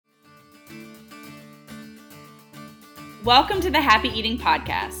Welcome to the Happy Eating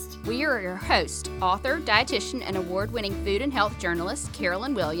Podcast. We are your host, author, dietitian, and award-winning food and health journalist,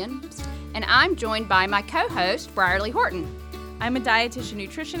 Carolyn Williams, and I'm joined by my co-host, Brierly Horton. I'm a dietitian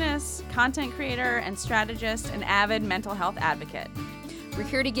nutritionist, content creator, and strategist, and avid mental health advocate. We're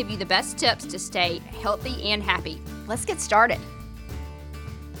here to give you the best tips to stay healthy and happy. Let's get started.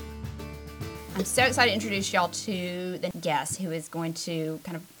 I'm so excited to introduce y'all to the guest who is going to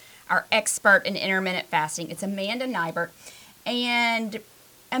kind of our expert in intermittent fasting. It's Amanda Nighbert. And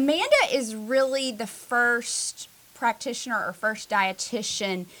Amanda is really the first practitioner or first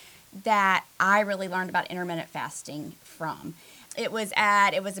dietitian that I really learned about intermittent fasting from. It was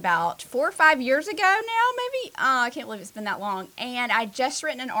about 4 or 5 years ago now, maybe. I can't believe it's been that long. And I just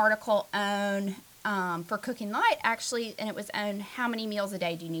written an article on for Cooking Light, actually, and it was on how many meals a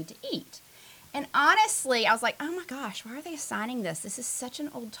day do you need to eat. And honestly, I was like, oh my gosh, why are they assigning this? This is such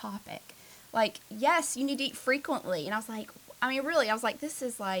an old topic. Like, yes, you need to eat frequently. And I was like, this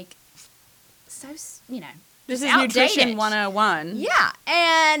is like, so, This is outdated. Nutrition 101. Yeah.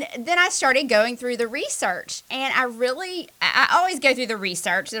 And then I started going through the research. And I always go through the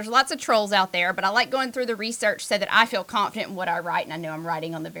research. There's lots of trolls out there, but I like going through the research so that I feel confident in what I write. And I know I'm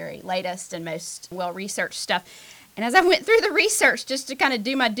writing on the very latest and most well-researched stuff. And as I went through the research just to kind of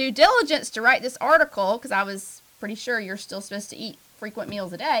do my due diligence to write this article, because I was pretty sure you're still supposed to eat frequent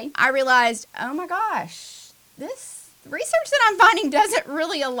meals a day, I realized, oh my gosh, this research that I'm finding doesn't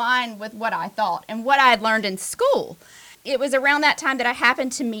really align with what I thought and what I had learned in school. It was around that time that I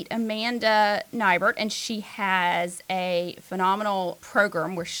happened to meet Amanda Nighbert, and she has a phenomenal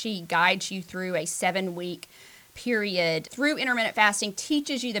program where she guides you through a 7-week period through intermittent fasting,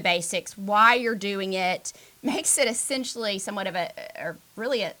 teaches you the basics, why you're doing it, makes it essentially somewhat of a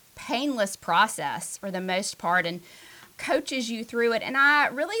painless process for the most part, and coaches you through it. And I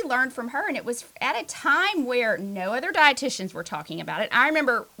really learned from her, and it was at a time where no other dietitians were talking about it. I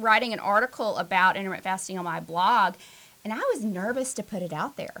remember writing an article about intermittent fasting on my blog, and I was nervous to put it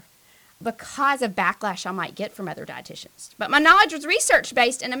out there because of backlash I might get from other dietitians. But my knowledge was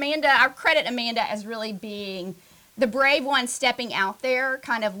research-based, and I credit Amanda as really being the brave one stepping out there,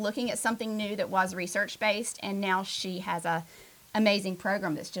 kind of looking at something new that was research-based, and now she has a amazing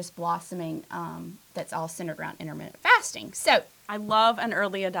program that's just blossoming that's all centered around intermittent fasting. So I love an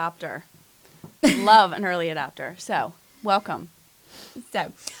early adopter. So, welcome.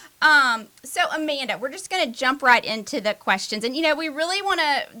 So Amanda, we're just going to jump right into the questions. And, we really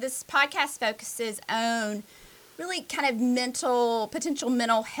this podcast focuses on really kind of potential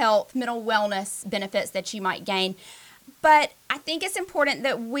mental health, mental wellness benefits that you might gain. But I think it's important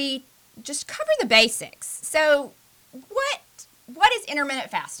that we just cover the basics. So what is intermittent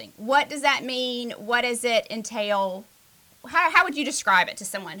fasting? What does that mean? What does it entail? How would you describe it to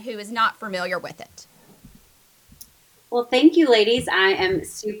someone who is not familiar with it? Well, thank you, ladies. I am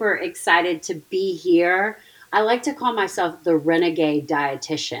super excited to be here. I like to call myself the renegade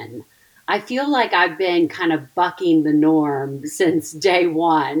dietitian. I feel like I've been kind of bucking the norm since day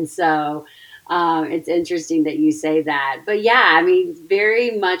one. So it's interesting that you say that. But yeah,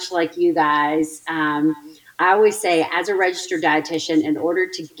 very much like you guys, I always say as a registered dietitian, in order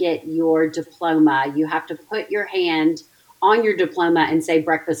to get your diploma, you have to put your hand on your diploma and say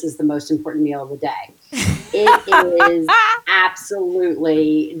breakfast is the most important meal of the day. It is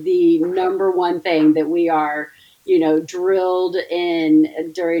absolutely the number one thing that we are, drilled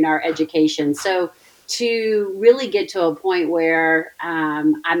in during our education. So to really get to a point where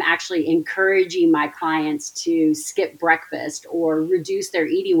I'm actually encouraging my clients to skip breakfast or reduce their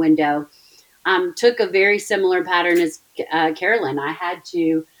eating window, took a very similar pattern as Carolyn. I had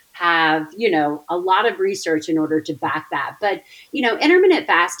to have, a lot of research in order to back that. But, intermittent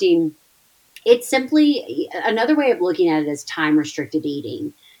fasting, it's simply another way of looking at it as time-restricted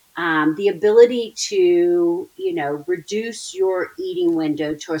eating. The ability to, reduce your eating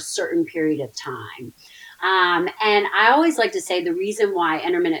window to a certain period of time. And I always like to say the reason why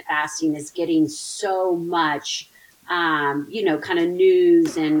intermittent fasting is getting so much, kind of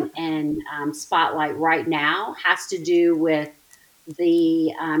news and spotlight right now has to do with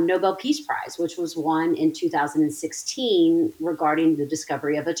the Nobel Peace Prize, which was won in 2016 regarding the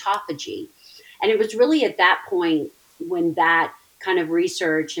discovery of autophagy. And it was really at that point when that kind of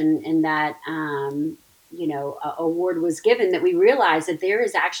research and that, award was given that we realized that there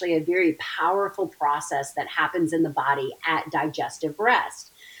is actually a very powerful process that happens in the body at digestive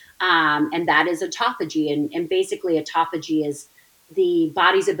rest. And that is autophagy. And basically autophagy is the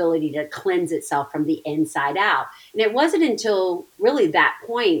body's ability to cleanse itself from the inside out. And it wasn't until really that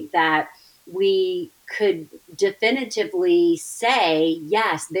point that we could definitively say,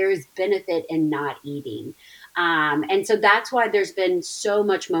 yes, there's benefit in not eating. And so that's why there's been so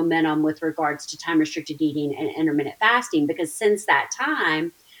much momentum with regards to time restricted eating and intermittent fasting, because since that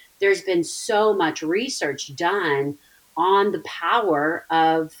time, there's been so much research done on the power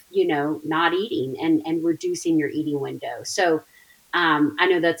of, not eating and reducing your eating window. So I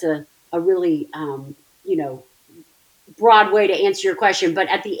know that's a really, broad way to answer your question, but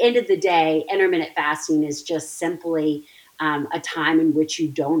at the end of the day, intermittent fasting is just simply a time in which you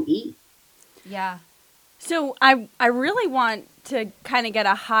don't eat. Yeah. So I really want to kind of get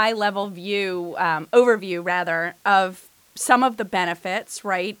a high level overview rather, of some of the benefits,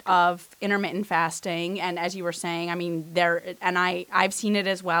 right, of intermittent fasting. And as you were saying, I mean, I've seen it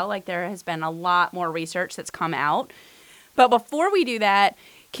as well. Like, there has been a lot more research that's come out. But before we do that,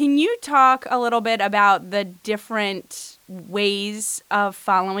 can you talk a little bit about the different ways of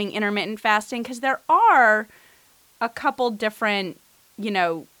following intermittent fasting? Because there are a couple different,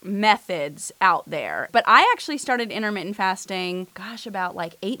 methods out there. But I actually started intermittent fasting, about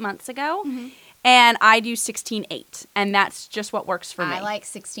like 8 months ago. Mm-hmm. And I do 16-8. And that's just what works for me. I like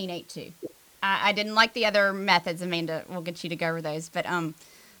 16-8 too. I didn't like the other methods. Amanda, we'll get you to go over those. But 5-2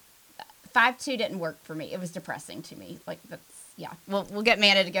 didn't work for me. It was depressing to me. Like, yeah, we'll get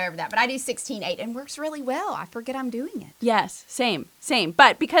Amanda to go over that. But I do 16-8 and works really well. I forget I'm doing it. Yes, same.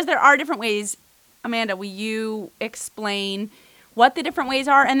 But because there are different ways, Amanda, will you explain what the different ways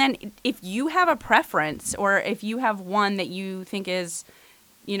are? And then if you have a preference, or if you have one that you think is,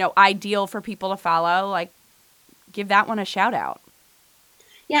 ideal for people to follow, like, give that one a shout out.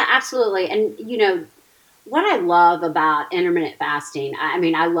 Yeah, absolutely. And, what I love about intermittent fasting,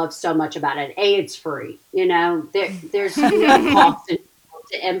 I love so much about it. A, it's free. There's no cost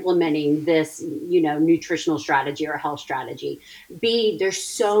to implementing this, nutritional strategy or health strategy. B, there's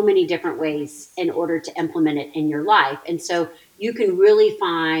so many different ways in order to implement it in your life. And so you can really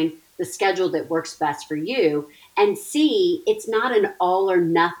find the schedule that works best for you. And C, it's not an all or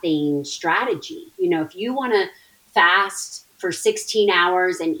nothing strategy. If you want to fast for 16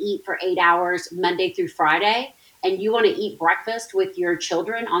 hours and eat for 8 hours Monday through Friday, and you want to eat breakfast with your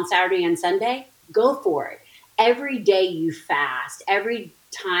children on Saturday and Sunday, go for it. Every day you fast, every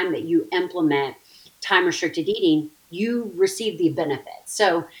time that you implement time restricted eating, you receive the benefits.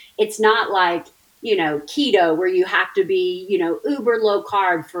 So it's not like, keto, where you have to be, uber low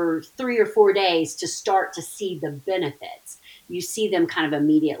carb for 3 or 4 days to start to see the benefits. You see them kind of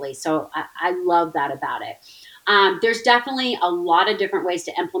immediately. So I love that about it. There's definitely a lot of different ways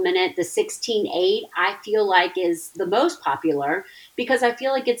to implement it. The 16-8, I feel like, is the most popular because I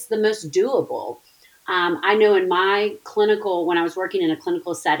feel like it's the most doable. I know in my when I was working in a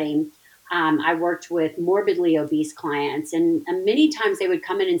clinical setting, I worked with morbidly obese clients, and many times they would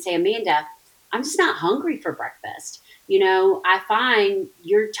come in and say, Amanda, I'm just not hungry for breakfast. I find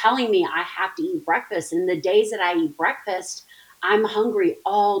you're telling me I have to eat breakfast, and the days that I eat breakfast, I'm hungry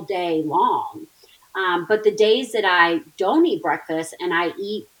all day long. But the days that I don't eat breakfast and I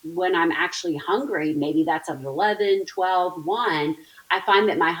eat when I'm actually hungry, maybe that's at 11, 12, 1, I find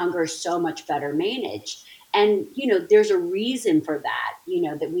that my hunger is so much better managed. And, there's a reason for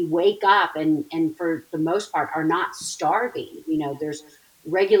that, that we wake up and for the most part are not starving. There's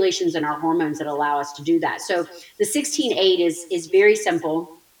regulations in our hormones that allow us to do that. So the 16-8 is very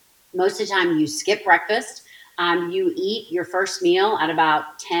simple. Most of the time you skip breakfast. You eat your first meal at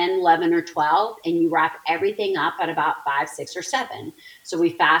about 10, 11, or 12, and you wrap everything up at about 5, 6, or 7. So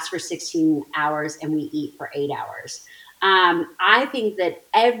we fast for 16 hours and we eat for 8 hours. I think that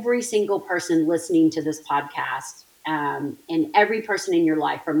every single person listening to this podcast, and every person in your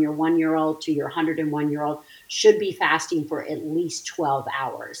life, from your 1-year-old to your 101-year-old, should be fasting for at least 12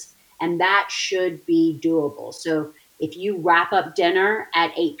 hours. And that should be doable. So if you wrap up dinner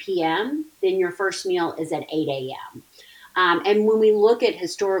at 8 p.m., then your first meal is at 8 a.m. And when we look at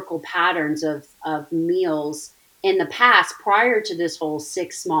historical patterns of meals in the past, prior to this whole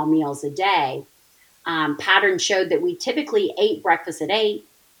 6 small meals a day, patterns showed that we typically ate breakfast at 8,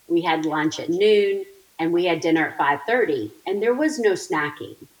 we had lunch at noon, and we had dinner at 5:30, and there was no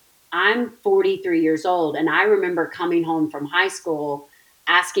snacking. I'm 43 years old, and I remember coming home from high school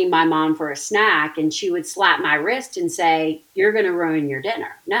asking my mom for a snack, and she would slap my wrist and say, you're going to ruin your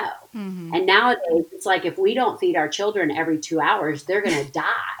dinner. No. Mm-hmm. And nowadays, it's like if we don't feed our children every 2 hours, they're going to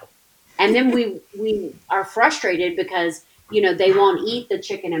die. And then we are frustrated because, they won't eat the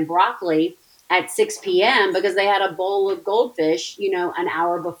chicken and broccoli at 6 p.m. because they had a bowl of goldfish, an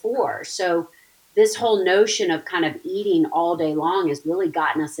hour before. So this whole notion of kind of eating all day long has really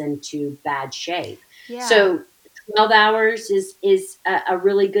gotten us into bad shape. Yeah. So 12 hours is a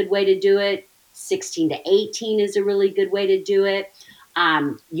really good way to do it. 16 to 18 is a really good way to do it.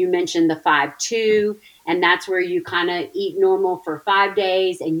 You mentioned the 5-2, and that's where you kind of eat normal for 5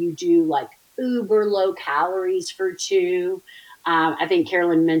 days and you do like uber low calories for 2. I think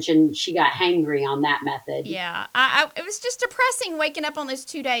Carolyn mentioned she got hangry on that method. Yeah, it was just depressing waking up on those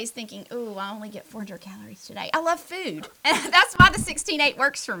 2 days thinking, "Ooh, I only get 400 calories today." I love food, and that's why the 16-8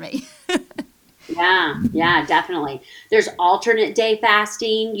 works for me. Yeah, definitely. There's alternate day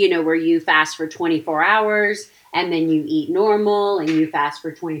fasting, where you fast for 24 hours and then you eat normal, and you fast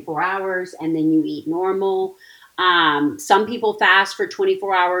for 24 hours and then you eat normal. Some people fast for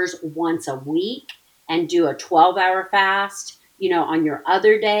 24 hours once a week and do a 12-hour fast, on your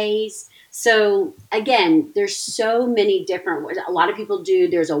other days. So again, there's so many different ways. A lot of people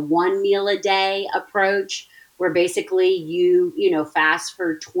there's a 1 meal a day approach where basically you fast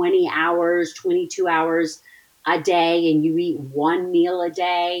for 20 hours, 22 hours a day, and you eat 1 meal a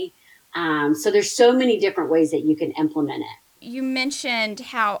day. So there's so many different ways that you can implement it. You mentioned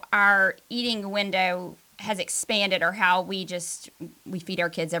how our eating window has expanded, or how we feed our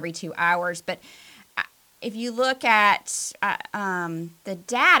kids every 2 hours. But if you look at the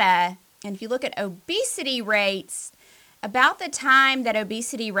data, and if you look at obesity rates, about the time that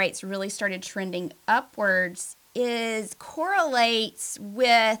obesity rates really started trending upwards correlates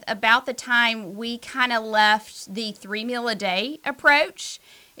with about the time we kind of left the 3 meal a day approach.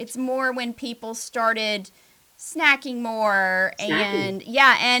 It's more when people started snacking more, and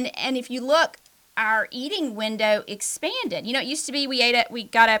if you look, our eating window expanded. It used to be we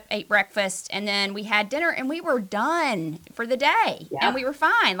got up, ate breakfast, and then we had dinner, and we were done for the day, and we were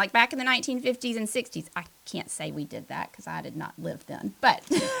fine. Like back in the 1950s and 60s. I can't say we did that because I did not live then, but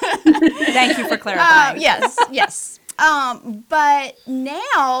thank you for clarifying. Yes. But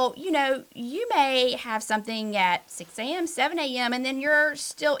now, you may have something at 6 a.m., 7 a.m., and then you're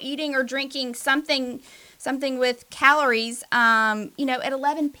still eating or drinking something with calories, at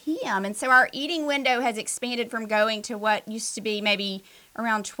 11 p.m. And so our eating window has expanded from going to what used to be maybe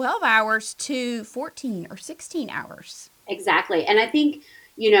around 12 hours to 14 or 16 hours. Exactly. And I think,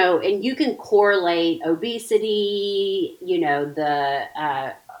 and you can correlate obesity,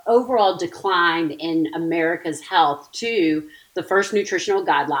 the overall decline in America's health to the first nutritional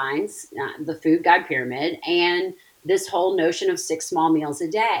guidelines, the food guide pyramid, and this whole notion of 6 small meals a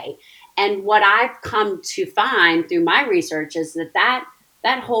day. And what I've come to find through my research is that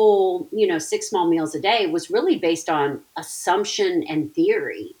whole, 6 small meals a day was really based on assumption and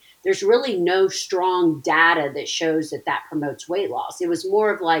theory. There's really no strong data that shows that promotes weight loss. It was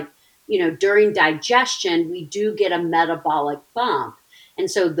more of like, during digestion, we do get a metabolic bump. And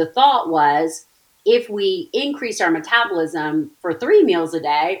so the thought was, if we increase our metabolism for 3 meals a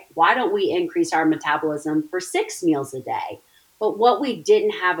day, why don't we increase our metabolism for 6 meals a day? But what we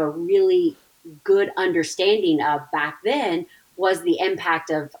didn't have a really good understanding of back then was the impact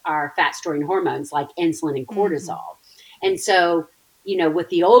of our fat storing hormones like insulin and cortisol. Mm-hmm. And so, with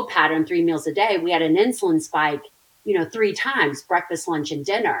the old pattern, 3 meals a day, we had an insulin spike, 3 times, breakfast, lunch, and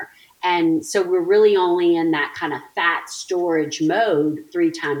dinner. And so we're really only in that kind of fat storage mode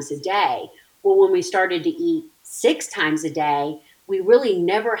 3 times a day. Well, when we started to eat 6 times a day, we really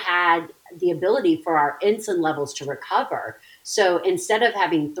never had the ability for our insulin levels to recover. So instead of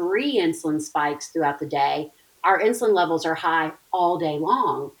having 3 insulin spikes throughout the day, our insulin levels are high all day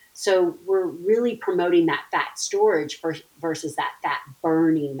long. So we're really promoting that fat storage versus that fat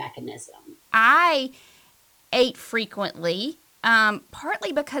burning mechanism. I ate frequently,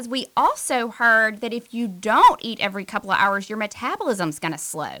 partly because we also heard that if you don't eat every couple of hours, your metabolism's going to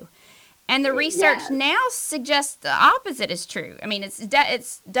slow. And the research now suggests the opposite is true. I mean,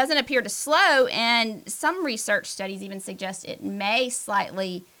 it doesn't appear to slow, and some research studies even suggest it may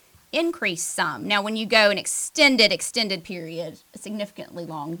slightly increase some. Now, when you go an extended period, significantly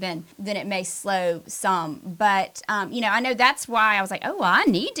long, then it may slow some. But, I know that's why I was like, I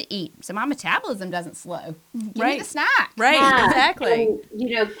need to eat so my metabolism doesn't slow. Give me the snack. Right, exactly.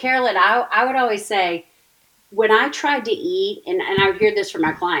 And, Carolyn, I would always say, when I tried to eat, and I would hear this from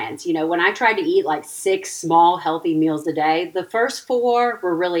my clients, when I tried to eat like 6 small healthy meals a day, the first 4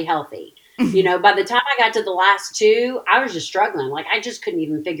 were really healthy. By the time I got to the last 2, I was just struggling. Like I just couldn't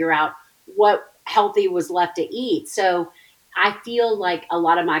even figure out what healthy was left to eat. So I feel like a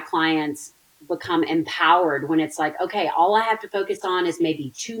lot of my clients become empowered when it's like, okay, all I have to focus on is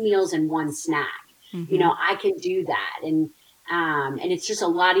maybe 2 meals and 1 snack. Mm-hmm. I can do that. And it's just a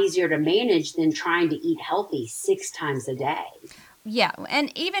lot easier to manage than trying to eat healthy 6 times a day. Yeah.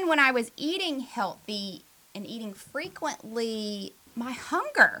 And even when I was eating healthy and eating frequently, my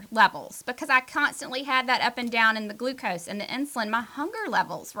hunger levels, because I constantly had that up and down in the glucose and the insulin, my hunger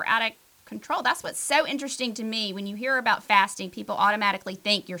levels were out of control. That's what's so interesting to me. When you hear about fasting, people automatically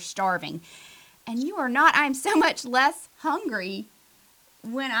think you're starving. And you are not. I'm so much less hungry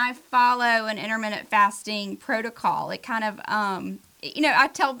when I follow an intermittent fasting protocol. It kind of, I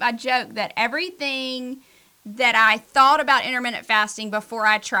joke that everything that I thought about intermittent fasting before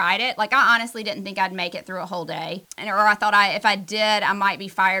I tried it, like I honestly didn't think I'd make it through a whole day. Or I thought if I did, I might be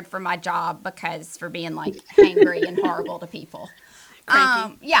fired from my job for being like hangry and horrible to people.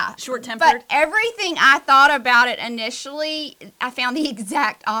 Cranky. Yeah. Short-tempered. But everything I thought about it initially, I found the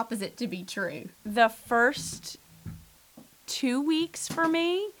exact opposite to be true. The first 2 weeks for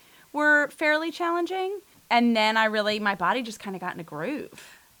me were fairly challenging. And then my body just kind of got in a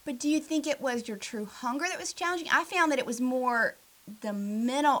groove. But do you think it was your true hunger that was challenging? I found that it was more the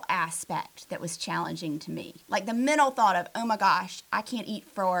mental aspect that was challenging to me. Like the mental thought of, oh my gosh, I can't eat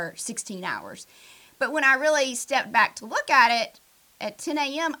for 16 hours. But when I really stepped back to look at it, at 10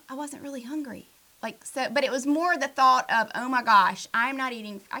 a.m., I wasn't really hungry. But it was more the thought of, oh my gosh, I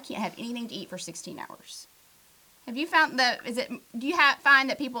can't have anything to eat for 16 hours. Have you found find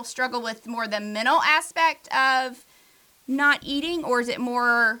that people struggle with more the mental aspect of not eating, or is it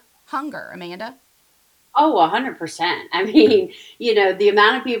more hunger, Amanda? Oh, 100%. I mean, the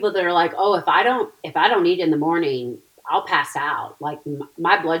amount of people that are like, oh, if I don't eat in the morning, I'll pass out. Like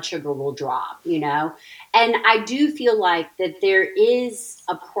my blood sugar will drop, And I do feel like that there is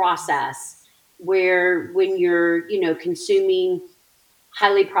a process where when you're, consuming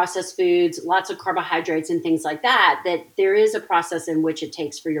highly processed foods, lots of carbohydrates and things like that there is a process in which it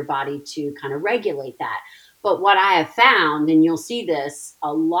takes for your body to kind of regulate that. But what I have found, and you'll see this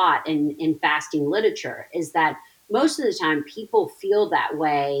a lot in fasting literature, is that most of the time people feel that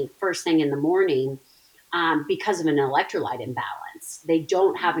way first thing in the morning because of an electrolyte imbalance. They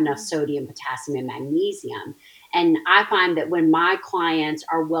don't have enough sodium, potassium, and magnesium. And I find that when my clients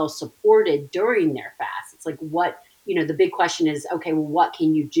are well supported during their fast, it's like the big question is, okay, well, what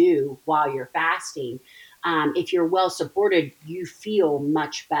can you do while you're fasting? If you're well supported, you feel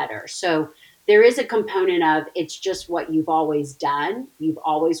much better. So there is a component of it's just what you've always done. You've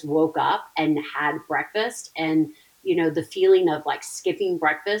always woke up and had breakfast. And, the feeling of like skipping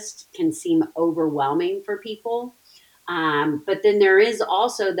breakfast can seem overwhelming for people. But then there is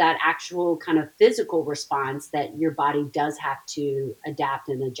also that actual kind of physical response that your body does have to adapt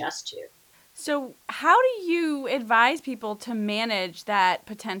and adjust to. So how do you advise people to manage that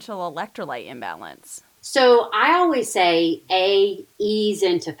potential electrolyte imbalance? So I always say, ease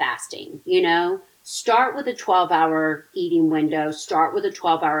into fasting, start with a 12-hour eating window, start with a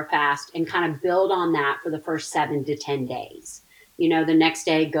 12-hour fast and kind of build on that for the first 7 to 10 days. The next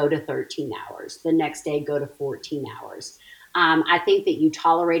day, go to 13 hours. The next day, go to 14 hours. I think that you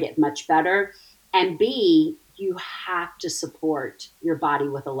tolerate it much better. And B, you have to support your body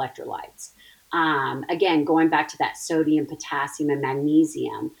with electrolytes. Again, going back to that sodium, potassium, and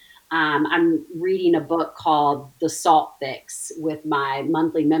magnesium. I'm reading a book called The Salt Fix with my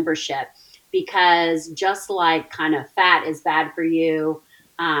monthly membership, because just like kind of fat is bad for you,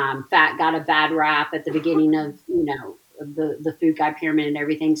 fat got a bad rap at the beginning of, the food guide pyramid and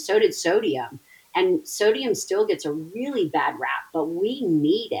everything. So did sodium. And sodium still gets a really bad rap, but we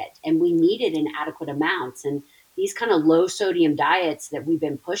need it, and we need it in adequate amounts. And these kind of low sodium diets that we've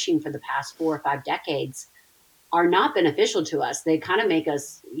been pushing for the past 4 or 5 decades are not beneficial to us. They kind of make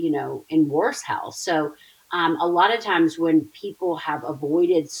us, in worse health. So a lot of times when people have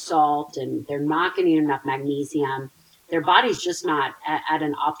avoided salt and they're not getting enough magnesium, their body's just not at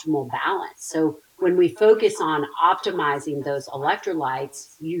an optimal balance. So when we focus on optimizing those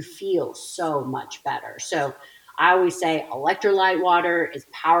electrolytes, you feel so much better. So I always say electrolyte water is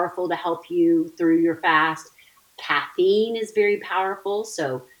powerful to help you through your fast. Caffeine is very powerful.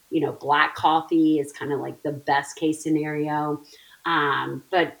 So black coffee is kind of like the best case scenario.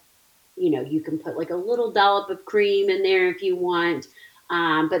 But, you can put like a little dollop of cream in there if you want.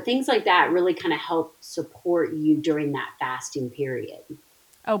 But things like that really kind of help support you during that fasting period.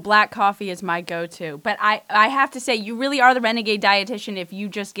 Oh, black coffee is my go-to. But I have to say, you really are the renegade dietitian if you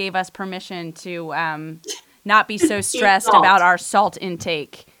just gave us permission to not be so stressed about our salt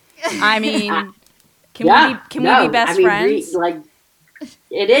intake. I mean, can we be best friends?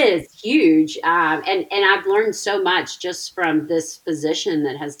 It is huge. And I've learned so much just from this physician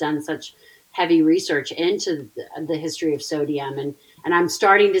that has done such heavy research into the history of sodium. And I'm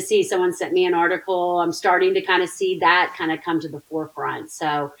starting to see, someone sent me an article. I'm starting to kind of see that kind of come to the forefront.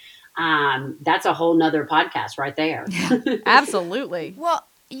 So that's a whole nother podcast right there. Absolutely. Well,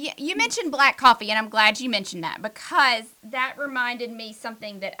 you mentioned black coffee, and I'm glad you mentioned that, because that reminded me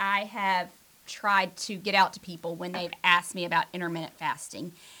something that I have tried to get out to people when they've asked me about intermittent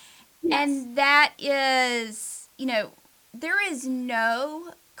fasting. Yes. And that is, there is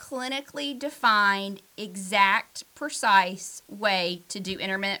no clinically defined, exact, precise way to do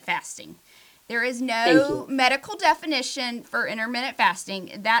intermittent fasting. There is Thank no you. medical definition for intermittent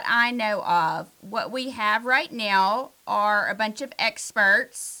fasting that I know of. What we have right now are a bunch of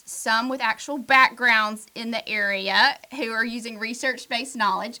experts, some with actual backgrounds in the area, who are using research-based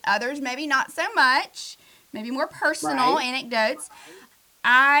knowledge. Others maybe not so much, maybe more personal Right. anecdotes.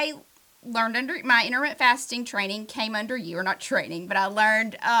 I learned under my intermittent fasting training came under you, or not training, but I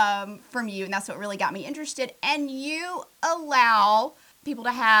learned from you, and that's what really got me interested. And you allow people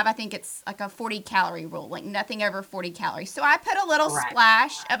to have, I think it's like a 40-calorie rule, like nothing over 40 calories. So I put a little Correct.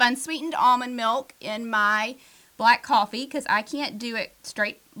 splash of unsweetened almond milk in my black coffee because I can't do it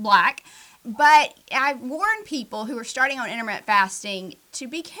straight black. But I warn people who are starting on intermittent fasting to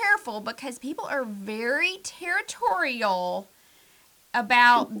be careful because people are very territorial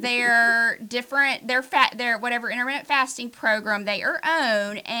about their whatever intermittent fasting program they are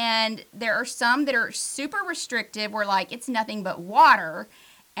on, and there are some that are super restrictive where like it's nothing but water,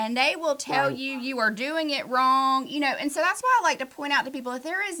 and they will tell Right. you are doing it wrong, and so that's why I like to point out to people that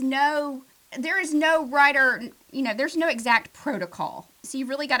there is no right, or there's no exact protocol. So you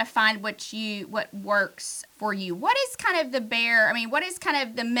really got to find what works for you. What is kind of what is kind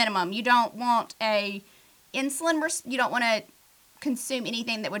of the minimum? You don't want you don't want to consume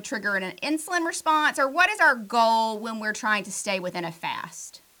anything that would trigger an insulin response, or what is our goal when we're trying to stay within a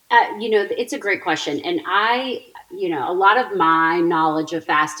fast? It's a great question. And a lot of my knowledge of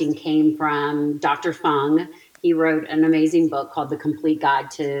fasting came from Dr. Fung. He wrote an amazing book called The Complete Guide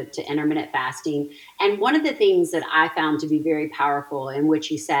to Intermittent Fasting. And one of the things that I found to be very powerful in which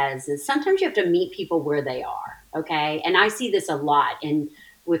he says is sometimes you have to meet people where they are. Okay. And I see this a lot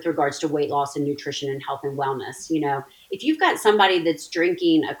with regards to weight loss and nutrition and health and wellness. If you've got somebody that's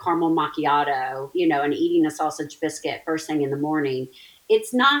drinking a caramel macchiato, and eating a sausage biscuit first thing in the morning,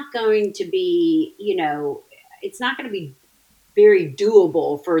 it's not going to be, it's not going to be very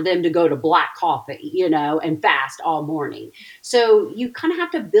doable for them to go to black coffee, and fast all morning. So you kind of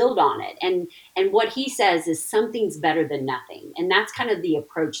have to build on it. And what he says is something's better than nothing. And that's kind of the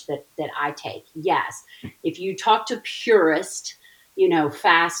approach that I take. Yes. If you talk to purists,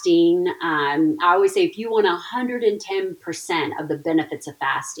 fasting, I always say if you want 110% of the benefits of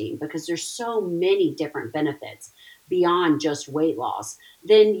fasting, because there's so many different benefits beyond just weight loss,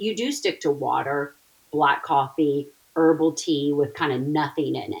 then you do stick to water, black coffee, herbal tea with kind of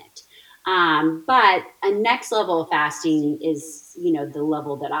nothing in it. But a next level of fasting is, the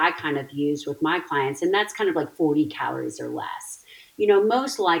level that I kind of use with my clients, and that's kind of like 40 calories or less.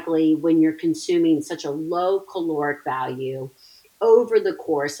 Most likely when you're consuming such a low caloric value over the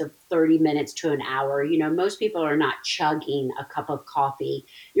course of 30 minutes to an hour, most people are not chugging a cup of coffee.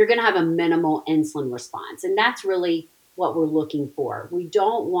 You're going to have a minimal insulin response. And that's really what we're looking for. We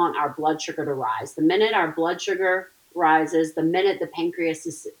don't want our blood sugar to rise. The minute our blood sugar rises, the minute the pancreas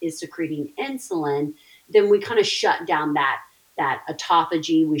is secreting insulin, then we kind of shut down that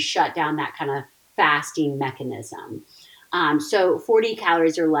autophagy. We shut down that kind of fasting mechanism. So 40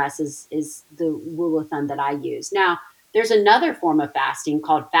 calories or less is the rule of thumb that I use. Now, there's another form of fasting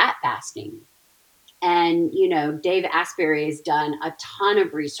called fat fasting. And, Dave Asprey has done a ton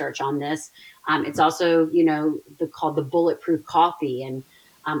of research on this. It's also, called the bulletproof coffee. And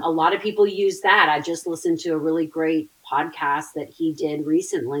a lot of people use that. I just listened to a really great podcast that he did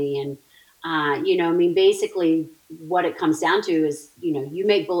recently. And, basically what it comes down to is, you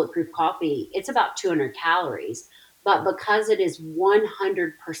make bulletproof coffee, it's about 200 calories. But because it is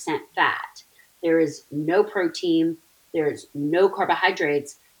 100% fat, there is no protein, there's no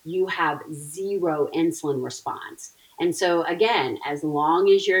carbohydrates, you have zero insulin response. And so again, as long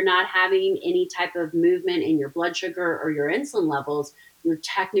as you're not having any type of movement in your blood sugar or your insulin levels, you're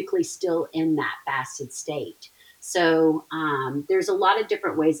technically still in that fasted state. So there's a lot of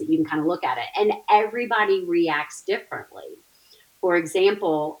different ways that you can kind of look at it. And everybody reacts differently. For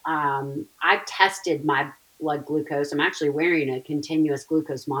example, I've tested my blood glucose. I'm actually wearing a continuous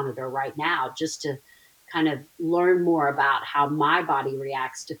glucose monitor right now just to kind of learn more about how my body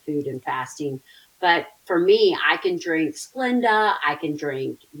reacts to food and fasting. But for me, I can drink Splenda, I can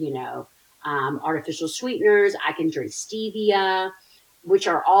drink, artificial sweeteners, I can drink stevia, which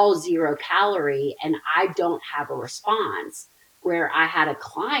are all 0 calorie, and I don't have a response. Where I had a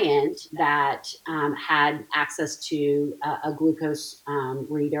client that had access to a glucose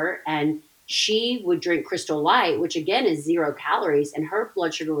reader, and she would drink Crystal Light, which again is 0 calories, and her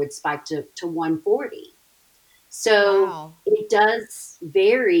blood sugar would spike to 140. So Wow. it does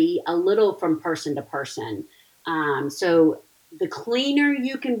vary a little from person to person. So the cleaner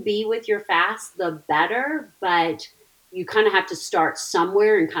you can be with your fast, the better, but you kind of have to start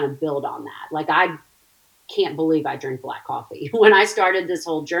somewhere and kind of build on that. Like, I can't believe I drink black coffee. When I started this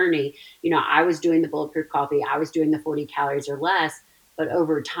whole journey, I was doing the bulletproof coffee, I was doing the 40 calories or less, but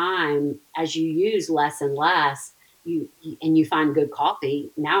over time, as you use less and less, you find good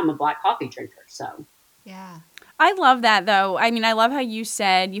coffee. Now I'm a black coffee drinker. So, Yeah. I love that, though. I mean, I love how you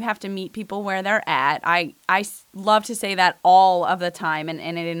said you have to meet people where they're at. I love to say that all of the time, and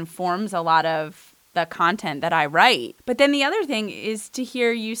it informs a lot of the content that I write. But then the other thing is to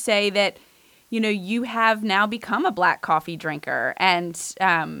hear you say that, you have now become a black coffee drinker. And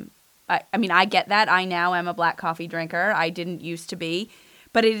I mean, I get that. I now am a black coffee drinker. I didn't used to be.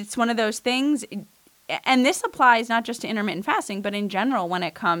 But it's one of those things, and this applies not just to intermittent fasting, but in general when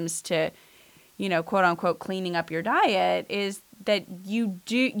it comes to, quote unquote, cleaning up your diet, is that you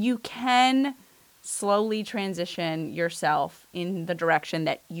can slowly transition yourself in the direction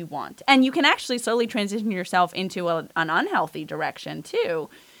that you want. And you can actually slowly transition yourself into an unhealthy direction too.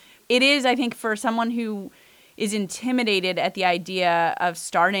 It is, I think, for someone who is intimidated at the idea of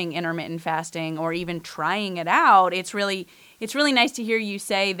starting intermittent fasting or even trying it out, it's really nice to hear you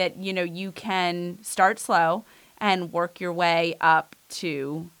say that, you can start slow and work your way up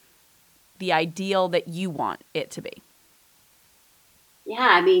to the ideal that you want it to be. Yeah,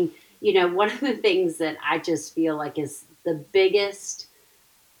 I mean, one of the things that I just feel like is the biggest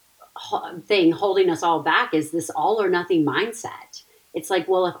thing holding us all back is this all or nothing mindset. It's like,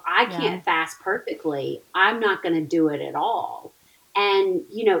 well, if I can't fast perfectly, I'm not going to do it at all. And,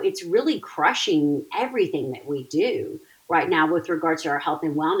 it's really crushing everything that we do right now with regards to our health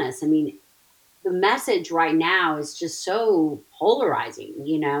and wellness. I mean, the message right now is just so polarizing.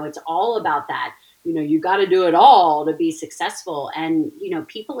 It's all about that. You got to do it all to be successful. And,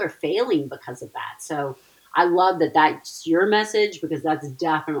 people are failing because of that. So I love that that's your message, because that's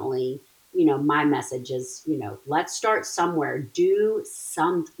definitely, my message is, let's start somewhere, do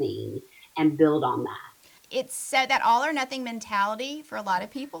something and build on that. It's so that all or nothing mentality for a lot of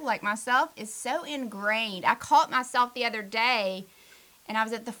people like myself is so ingrained. I caught myself the other day, and I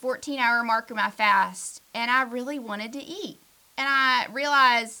was at the 14-hour mark of my fast, and I really wanted to eat. And I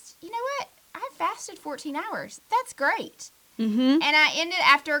realized, you know what? I fasted 14 hours. That's great. Mm-hmm. And I ended,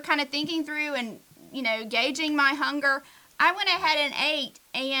 after kind of thinking through and, gauging my hunger, I went ahead and ate,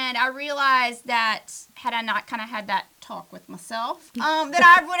 and I realized that had I not kind of had that talk with myself,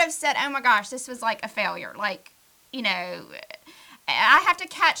 that I would have said, oh my gosh, this was like a failure. Like, I have to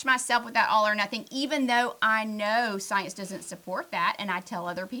catch myself with that all or nothing, even though I know science doesn't support that, and I tell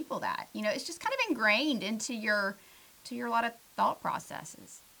other people that. It's just kind of ingrained into your lot of thought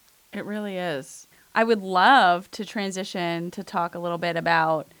processes. It really is. I would love to transition to talk a little bit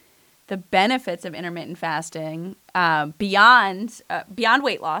about the benefits of intermittent fasting beyond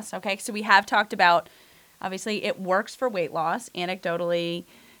weight loss. Okay, so we have talked about, obviously, it works for weight loss, anecdotally,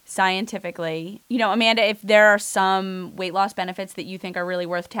 scientifically. Amanda, if there are some weight loss benefits that you think are really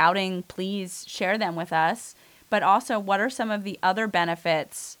worth touting, please share them with us. But also, what are some of the other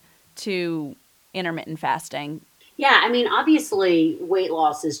benefits to intermittent fasting? Yeah, I mean, obviously, weight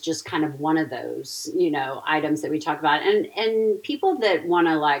loss is just kind of one of those, items that we talk about. And people that want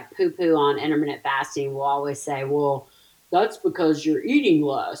to like poo-poo on intermittent fasting will always say, well, that's because you're eating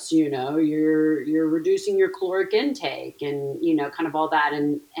less, you're reducing your caloric intake and, kind of all that.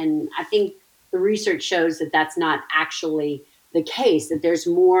 And I think the research shows that that's not actually the case, that there's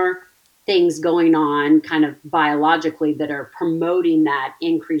more things going on kind of biologically that are promoting that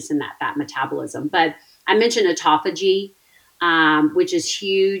increase in that fat metabolism. But I mentioned autophagy, which is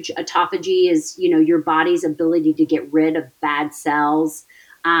huge. Autophagy is, your body's ability to get rid of bad cells,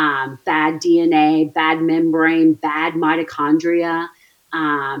 bad DNA, bad membrane, bad mitochondria,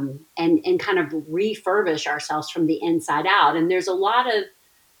 and kind of refurbish ourselves from the inside out. And there's a lot of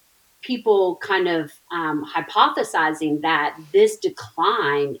people kind of hypothesizing that this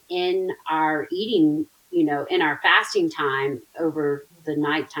decline in our eating, in our fasting time over the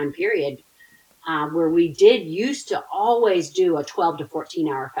nighttime period, where we did used to always do a 12 to 14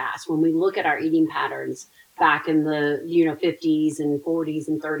 hour fast. When we look at our eating patterns back in the 50s and 40s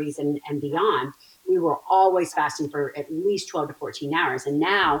and 30s and beyond, we were always fasting for at least 12 to 14 hours. And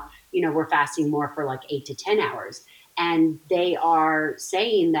now, we're fasting more for like 8 to 10 hours. And they are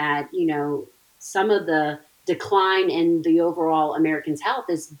saying that, some of the decline in the overall American's health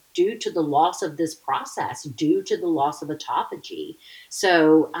is due to the loss of this process, due to the loss of autophagy.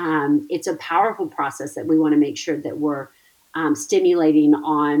 So it's a powerful process that we want to make sure that we're stimulating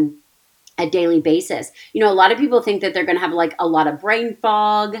on a daily basis. A lot of people think that they're going to have like a lot of brain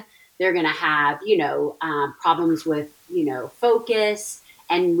fog. They're going to have, problems with, focus.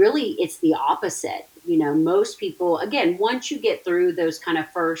 And really, it's the opposite. Most people, again, once you get through those kind of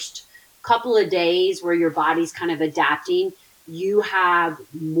first couple of days where your body's kind of adapting, you have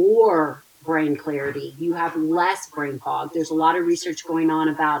more brain clarity. You have less brain fog. There's a lot of research going on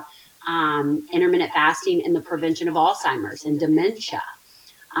about intermittent fasting and the prevention of Alzheimer's and dementia.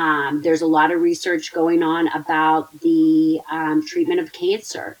 There's a lot of research going on about the treatment of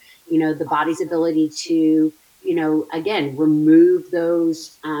cancer, the body's ability to, again, remove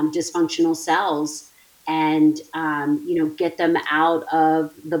those dysfunctional cells and, get them out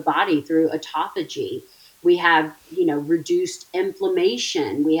of the body through autophagy. We have, reduced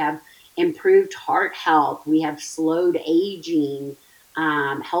inflammation. We have improved heart health. We have slowed aging,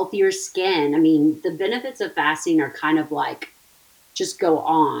 healthier skin. I mean, the benefits of fasting are kind of like just go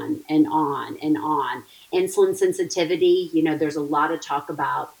on and on and on. Insulin sensitivity, there's a lot of talk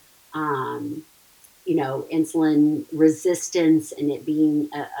about, insulin resistance and it being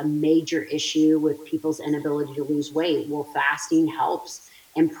a major issue with people's inability to lose weight. Well, fasting helps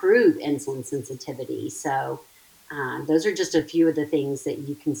improve insulin sensitivity. So those are just a few of the things that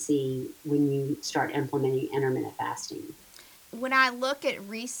you can see when you start implementing intermittent fasting. When I look at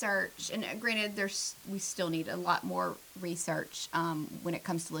research, and granted, we still need a lot more research when it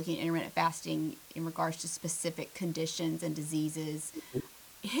comes to looking at intermittent fasting in regards to specific conditions and diseases.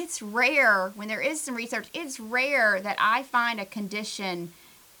 It's rare, when there is some research, it's rare that I find a condition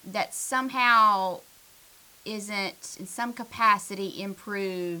that somehow isn't in some capacity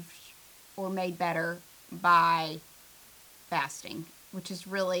improved or made better by fasting, which is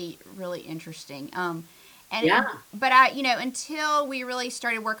really, really interesting. But until we really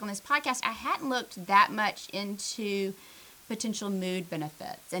started work on this podcast, I hadn't looked that much into potential mood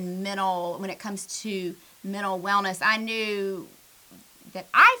benefits and when it comes to mental wellness. I knew that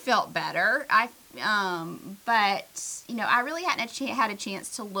I felt better. But I really hadn't had a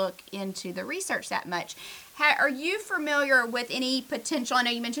chance to look into the research that much. Are you familiar with any potential? I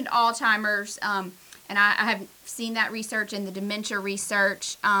know you mentioned Alzheimer's, and I have seen that research and the dementia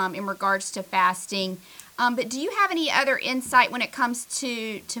research in regards to fasting. But do you have any other insight when it comes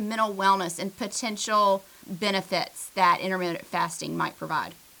to mental wellness and potential benefits that intermittent fasting might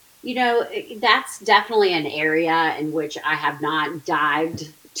provide? That's definitely an area in which I have not dived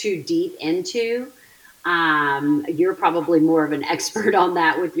too deep into. You're probably more of an expert on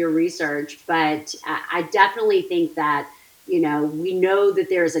that with your research, but I definitely think that, we know that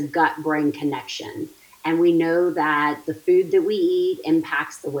there's a gut-brain connection. And we know that the food that we eat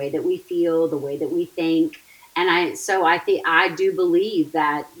impacts the way that we feel, the way that we think. And I do believe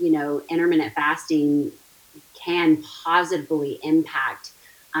that, intermittent fasting can positively impact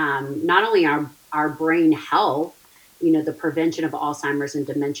not only our brain health, the prevention of Alzheimer's and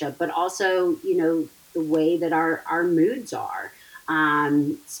dementia, but also, the way that our moods are,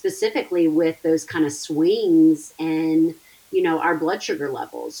 specifically with those kind of swings in our blood sugar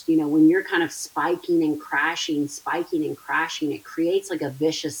levels. When you're kind of spiking and crashing, it creates like a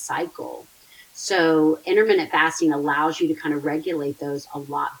vicious cycle. So intermittent fasting allows you to kind of regulate those a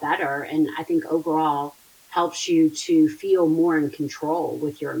lot better. And I think overall helps you to feel more in control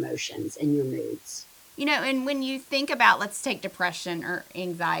with your emotions and your moods. And when you think about, let's take depression or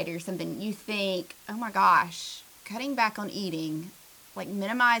anxiety or something, you think, oh my gosh, cutting back on eating, like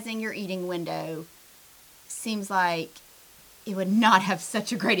minimizing your eating window, seems like it would not have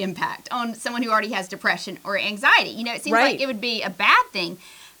such a great impact on someone who already has depression or anxiety. It seems like it would be a bad thing.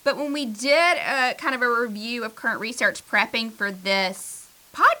 But when we did kind of a review of current research prepping for this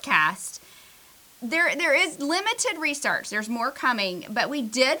podcast, there is limited research. There's more coming. But we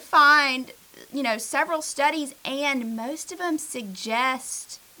did find, several studies, and most of them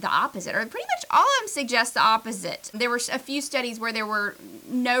suggest the opposite, or pretty much all of them suggest the opposite. There were a few studies where there were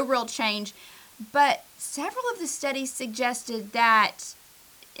no real change, but several of the studies suggested that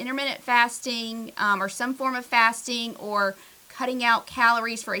intermittent fasting or some form of fasting or cutting out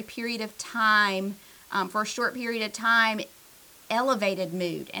calories for a period of time, for a short period of time, elevated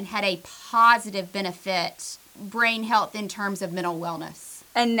mood and had a positive benefit, brain health in terms of mental wellness.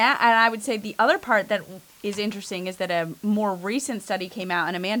 And I would say the other part that is interesting is that a more recent study came out,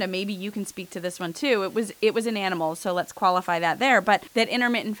 and Amanda, maybe you can speak to this one too. It was in animals, so let's qualify that there. But that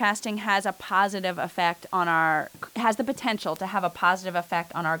intermittent fasting has a positive effect has the potential to have a positive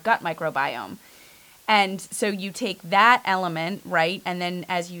effect on our gut microbiome. And so you take that element, right? And then,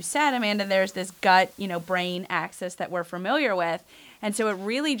 as you said, Amanda, there's this gut, brain axis that we're familiar with. And so it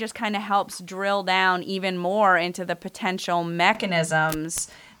really just kind of helps drill down even more into the potential mechanisms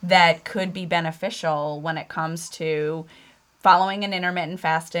that could be beneficial when it comes to following an intermittent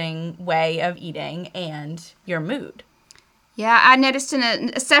fasting way of eating and your mood. Yeah, I noticed in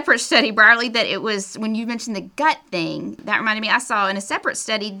a separate study, Bradley, that it was when you mentioned the gut thing, that reminded me, I saw in a separate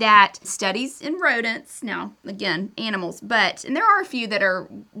study that studies in rodents, now, again, animals, and there are a few that are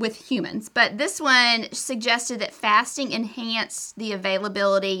with humans, but this one suggested that fasting enhanced the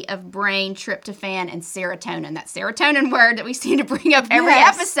availability of brain tryptophan and serotonin, that serotonin word that we seem to bring up every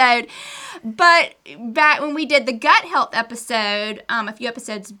episode. But back when we did the gut health episode, a few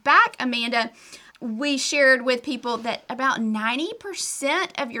episodes back, Amanda, we shared with people that about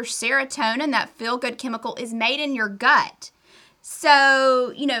 90% of your serotonin, that feel-good chemical, is made in your gut.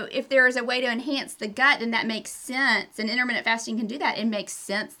 So, if there is a way to enhance the gut, then that makes sense. And intermittent fasting can do that. It makes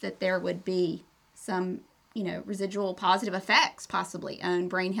sense that there would be some, residual positive effects possibly on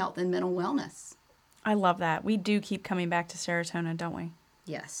brain health and mental wellness. I love that. We do keep coming back to serotonin, don't we?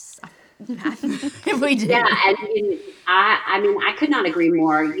 Yes. We do. Yeah, and I could not agree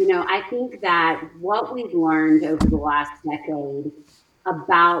more. I think that what we've learned over the last decade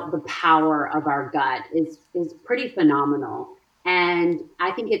about the power of our gut is pretty phenomenal. And I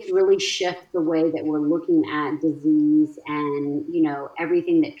think it's really shifted the way that we're looking at disease and,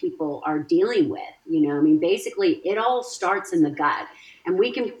 everything that people are dealing with. Basically, it all starts in the gut. And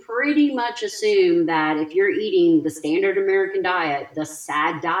we can pretty much assume that if you're eating the standard American diet, the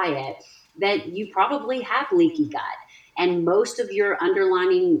SAD diet, that you probably have leaky gut. And most of your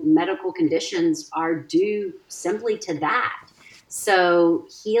underlying medical conditions are due simply to that. So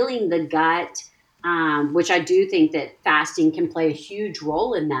healing the gut, which I do think that fasting can play a huge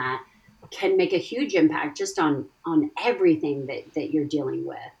role in that, can make a huge impact just on everything that you're dealing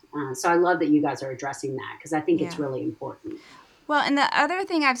with. So I love that you guys are addressing that because I think it's really important. Well, and the other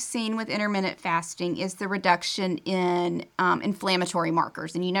thing I've seen with intermittent fasting is the reduction in inflammatory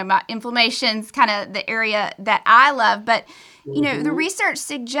markers. And inflammation's kind of the area that I love. But, the research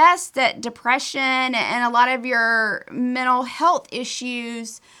suggests that depression and a lot of your mental health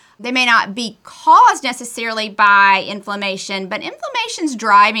issues, they may not be caused necessarily by inflammation, but inflammation's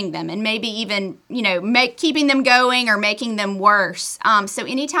driving them and maybe even, keeping them going or making them worse. So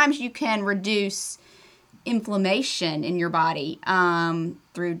anytime you can reduce inflammation in your body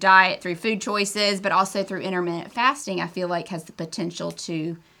through diet, through food choices, but also through intermittent fasting, I feel like has the potential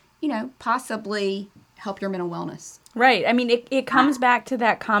to, possibly help your mental wellness. Right. I mean, it comes back to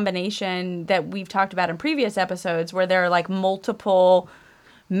that combination that we've talked about in previous episodes where there are like multiple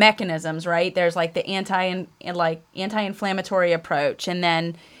mechanisms, right? There's like the anti-inflammatory approach. And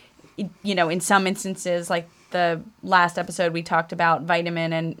then, in some instances, like the last episode, we talked about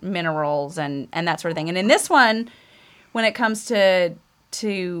vitamin and minerals and that sort of thing. And in this one, when it comes to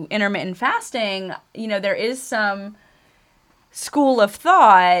intermittent fasting, there is some school of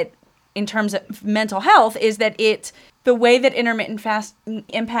thought in terms of mental health is that the way that intermittent fasting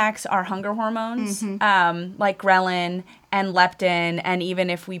impacts our hunger hormones, like ghrelin and leptin, and even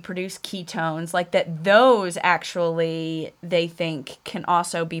if we produce ketones, like that those actually, they think, can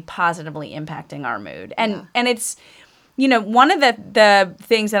also be positively impacting our mood. And it's, one of the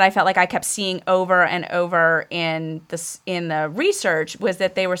things that I felt like I kept seeing over and over in the research was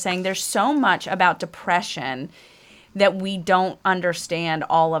that they were saying there's so much about depression that we don't understand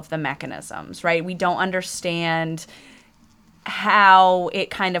all of the mechanisms, right? We don't understand how it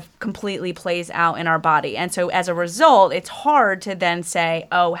kind of completely plays out in our body. And so as a result, it's hard to then say,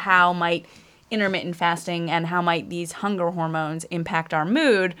 oh, how might intermittent fasting and how might these hunger hormones impact our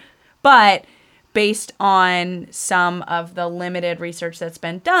mood? But based on some of the limited research that's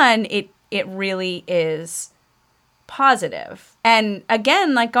been done, it really is positive. And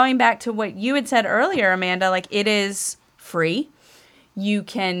again, like going back to what you had said earlier, Amanda, like it is free. You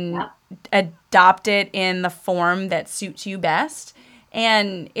can adopt it in the form that suits you best.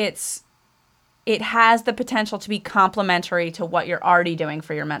 And it has the potential to be complementary to what you're already doing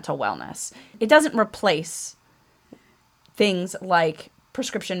for your mental wellness. It doesn't replace things like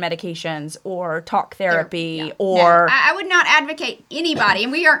prescription medications or talk therapy or... No, I would not advocate anybody,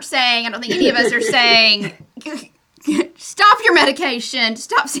 and we aren't saying, I don't think any of us are saying... stop your medication,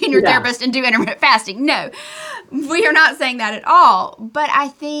 stop seeing your therapist and do intermittent fasting. No, we are not saying that at all. But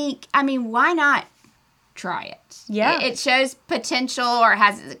why not try it? Yeah. It shows potential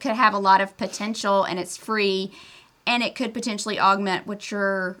could have a lot of potential, and it's free, and it could potentially augment what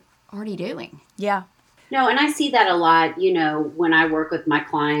you're already doing. Yeah. No, and I see that a lot, when I work with my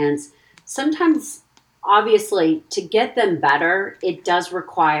clients. Sometimes, obviously, to get them better, it does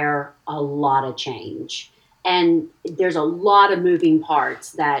require a lot of change. And there's a lot of moving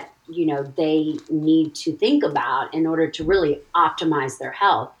parts that, they need to think about in order to really optimize their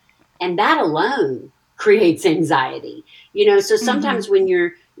health. And that alone creates anxiety. So sometimes when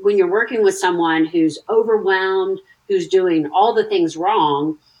you're working with someone who's overwhelmed, who's doing all the things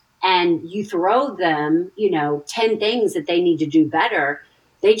wrong, and you throw them, 10 things that they need to do better,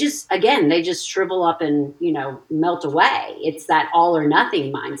 they just shrivel up and, melt away. It's that all or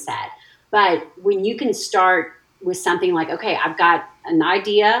nothing mindset. But when you can start with something like, okay, I've got an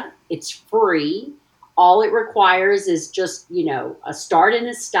idea, it's free. All it requires is just, a start and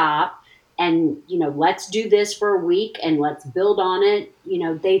a stop. And, let's do this for a week and let's build on it.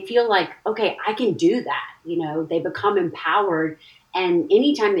 They feel like, okay, I can do that. They become empowered. And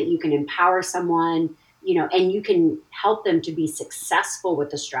anytime that you can empower someone, and you can help them to be successful with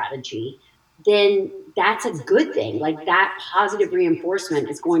the strategy, then that's a good thing. Like that positive reinforcement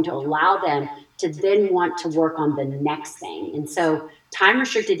is going to allow them to then want to work on the next thing. And so time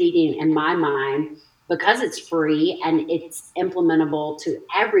restricted eating, in my mind, because it's free and it's implementable to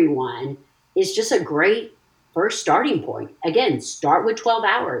everyone, is just a great first starting point. Again, start with 12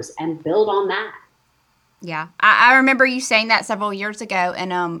 hours and build on that. Yeah. I remember you saying that several years ago,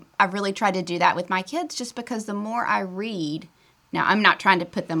 and I've really tried to do that with my kids just because the more I read, now I'm not trying to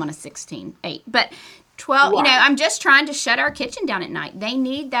put them on a 16-8, but 12, Right. I'm just trying to shut our kitchen down at night. They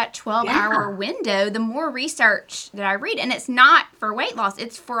need that 12-hour window. The more research that I read, and it's not for weight loss,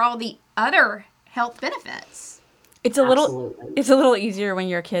 it's for all the other health benefits. It's a little easier when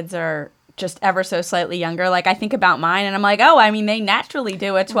your kids are just ever so slightly younger. Like I think about mine and I'm like, they naturally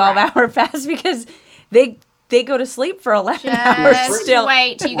do a 12-hour fast because they go to sleep for 11 hours still.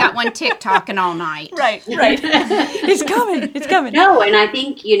 Wait till you got one TikToking all night. Right. It's coming. No, and I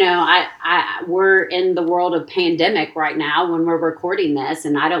think, we're in the world of pandemic right now when we're recording this,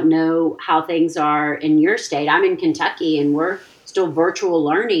 and I don't know how things are in your state. I'm in Kentucky and we're still virtual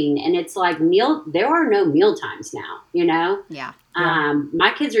learning, and it's like there are no meal times now, Yeah.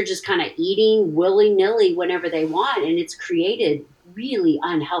 My kids are just kind of eating willy-nilly whenever they want, and it's created really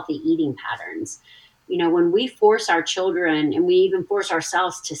unhealthy eating patterns. When we force our children, and we even force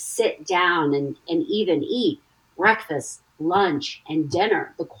ourselves to sit down and even eat breakfast, lunch, and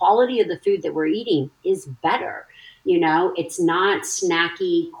dinner, the quality of the food that we're eating is better. It's not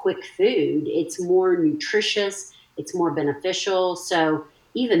snacky, quick food. It's more nutritious. It's more beneficial. So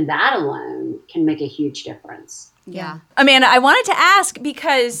even that alone can make a huge difference. Yeah. Amanda, I wanted to ask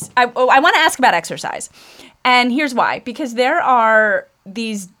because I want to ask about exercise. And here's why. Because there are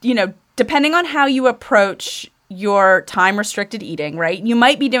these, depending on how you approach your time-restricted eating, right? You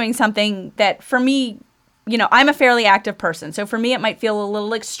might be doing something that, for me, I'm a fairly active person. So for me, it might feel a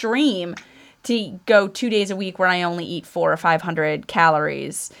little extreme to go 2 days a week where I only eat 400 or 500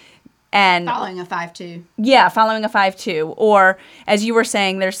 calories. And Following a 5-2. Yeah, following a 5-2. Or, as you were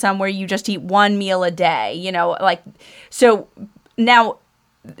saying, there's some where you just eat one meal a day, So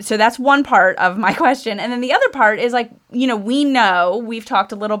that's one part of my question. And then the other part is we've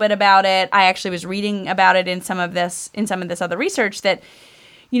talked a little bit about it. I actually was reading about it in some of this other research that,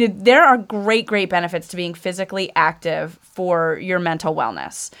 there are great benefits to being physically active for your mental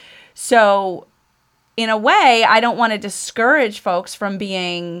wellness. So in a way, I don't want to discourage folks from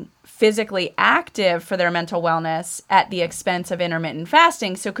being physically active for their mental wellness at the expense of intermittent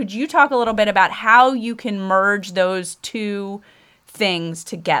fasting. So could you talk a little bit about how you can merge those two things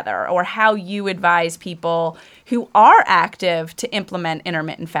together, or how you advise people who are active to implement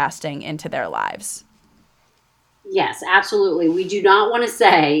intermittent fasting into their lives? Yes, absolutely. We do not want to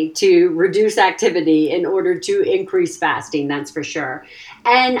say to reduce activity in order to increase fasting, that's for sure.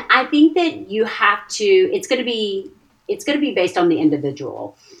 And I think that you have to, it's going to be based on the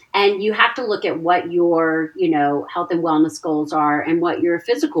individual. And you have to look at what your, health and wellness goals are and what your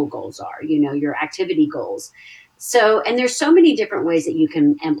physical goals are, your activity goals. So, and there's so many different ways that you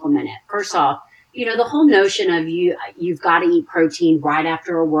can implement it. First off, the whole notion of you've got to eat protein right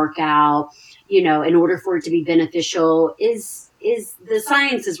after a workout, in order for it to be beneficial is the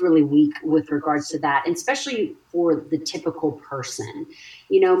science is really weak with regards to that, and especially for the typical person.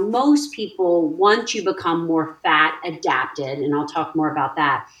 Most people, once you become more fat adapted, and I'll talk more about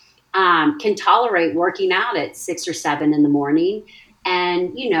that, can tolerate working out at 6 or 7 in the morning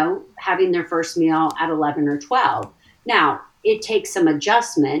and, having their first meal at 11 or 12. Now, it takes some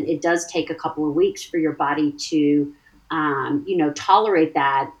adjustment. It does take a couple of weeks for your body to, tolerate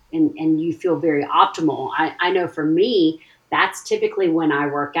that, and you feel very optimal. I know for me, that's typically when I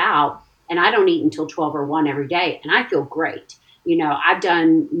work out, and I don't eat until 12 or 1 every day, and I feel great. I've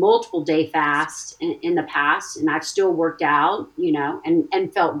done multiple day fasts in the past, and I've still worked out,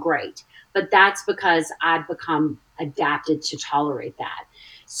 and felt great. But that's because I've become adapted to tolerate that.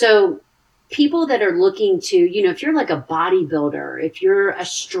 So people that are looking to, if you're like a bodybuilder, if you're a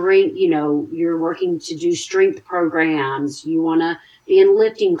strength, you're working to do strength programs, you want to be in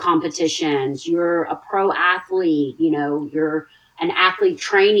lifting competitions, you're a pro athlete, you're an athlete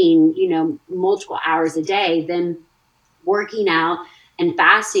training, multiple hours a day, then working out and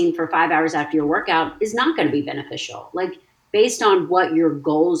fasting for 5 hours after your workout is not going to be beneficial. Like, based on what your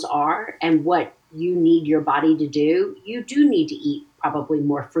goals are and what you need your body to do, you do need to eat probably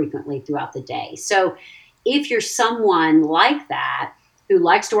more frequently throughout the day. So if you're someone like that who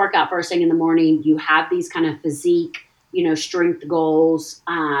likes to work out first thing in the morning, you have these kind of physique, strength goals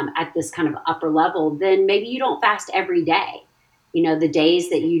at this kind of upper level, then maybe you don't fast every day. The days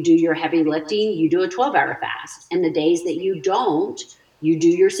that you do your heavy lifting, you do a 12-hour fast. And the days that you don't, you do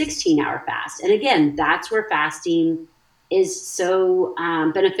your 16-hour fast. And again, that's where fasting is so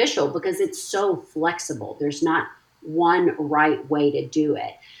beneficial, because it's so flexible. There's not one right way to do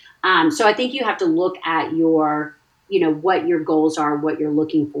it. So I think you have to look at your, what your goals are, what you're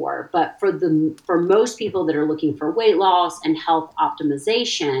looking for. But for most people that are looking for weight loss and health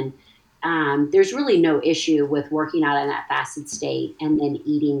optimization, there's really no issue with working out in that fasted state and then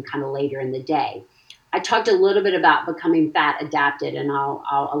eating kind of later in the day. I talked a little bit about becoming fat adapted, and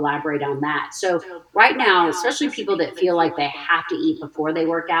I'll elaborate on that. So right now, especially people that feel like they have to eat before they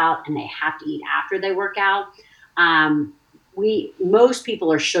work out and they have to eat after they work out, most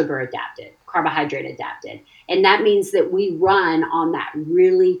people are sugar adapted, carbohydrate adapted. And that means that we run on that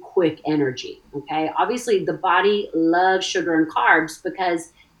really quick energy. Okay. Obviously, the body loves sugar and carbs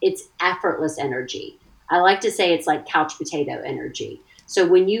because it's effortless energy. I like to say it's like couch potato energy. So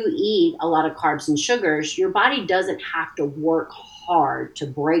when you eat a lot of carbs and sugars, your body doesn't have to work hard to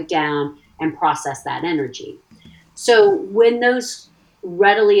break down and process that energy. So when those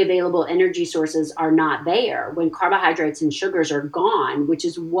readily available energy sources are not there, when carbohydrates and sugars are gone, which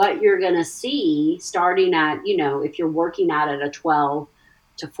is what you're going to see starting at, if you're working out at a 12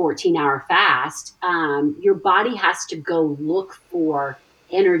 to 14-hour fast, your body has to go look for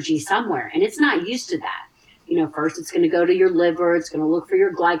energy somewhere, and it's not used to that. First it's going to go to your liver, it's going to look for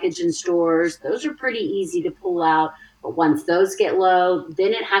your glycogen stores. Those are pretty easy to pull out, but once those get low,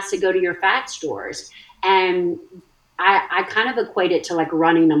 then it has to go to your fat stores. And I kind of equate it to like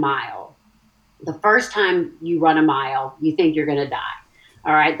running a mile. The first time you run a mile, you think you're going to die.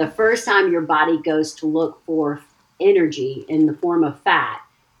 All right. The first time your body goes to look for energy in the form of fat,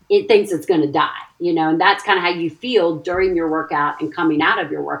 it thinks it's going to die, and that's kind of how you feel during your workout and coming out of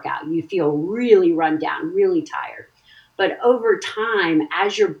your workout. You feel really run down, really tired. But over time,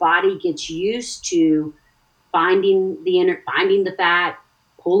 as your body gets used to finding the fat,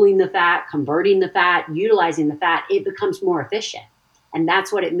 pulling the fat, converting the fat, utilizing the fat, it becomes more efficient. And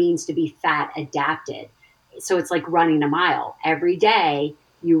that's what it means to be fat adapted. So it's like running a mile. Every day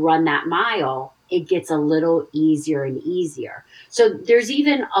you run that mile, it gets a little easier and easier. So there's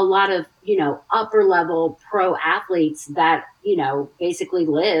even a lot of, upper level pro athletes that, basically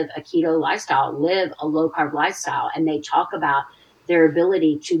live a keto lifestyle, live a low carb lifestyle. And they talk about their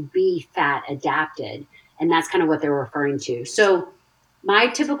ability to be fat adapted. And that's kind of what they're referring to. So my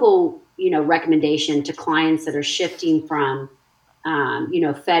typical, recommendation to clients that are shifting from,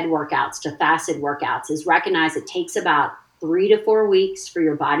 fed workouts to fasted workouts is recognize it takes about 3 to 4 weeks for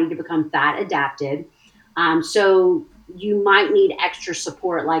your body to become fat adapted. So you might need extra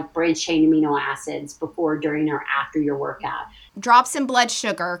support like branched chain amino acids before, during, or after your workout. Drops in blood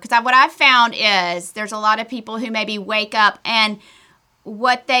sugar, because what I've found is there's a lot of people who maybe wake up and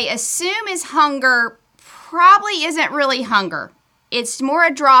what they assume is hunger probably isn't really hunger. It's more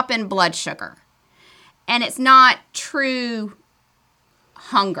a drop in blood sugar, and it's not true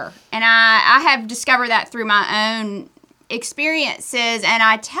hunger. And I have discovered that through my own experiences, and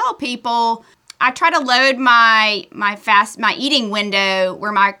I tell people I try to load my eating window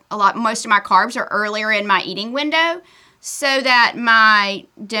where most of my carbs are earlier in my eating window, so that my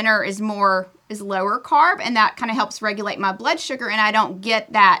dinner is lower carb, and that kind of helps regulate my blood sugar, and I don't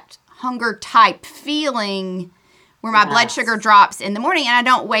get that hunger type feeling where my blood sugar drops in the morning and I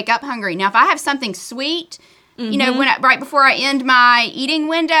don't wake up hungry. Now, if I have something sweet, right before I end my eating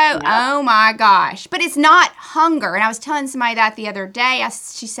window, oh my gosh. But it's not hunger. And I was telling somebody that the other day.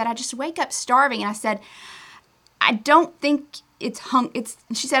 She said, I just wake up starving. And I said, I don't think it's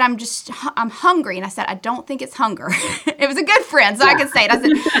she said, I'm hungry. And I said, I don't think it's hunger. It was a good friend, so I could say it. I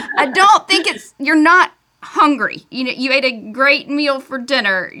said, I don't think you're not hungry. You ate a great meal for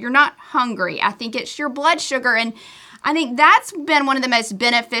dinner. You're not hungry. I think it's your blood sugar. And I think that's been one of the most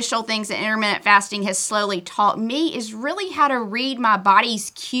beneficial things that intermittent fasting has slowly taught me, is really how to read my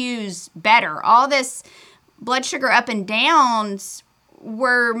body's cues better. All this blood sugar up and downs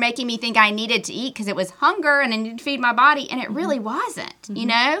were making me think I needed to eat because it was hunger and I needed to feed my body, and it really wasn't, you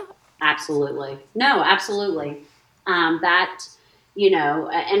know? Absolutely. No, absolutely. That,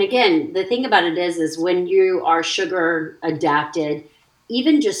 and again, the thing about it is when you are sugar adapted,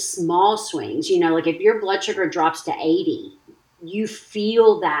 even just small swings, like if your blood sugar drops to 80, you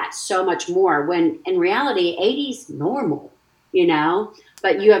feel that so much more when in reality, 80 is normal,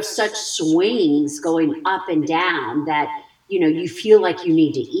 but you have such swings going up and down that, you feel like you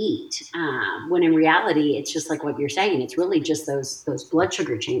need to eat. When in reality, it's just like what you're saying. It's really just those blood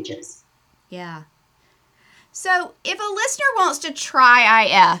sugar changes. Yeah. So if a listener wants to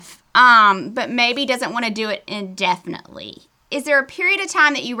try IF, but maybe doesn't want to do it indefinitely, is there a period of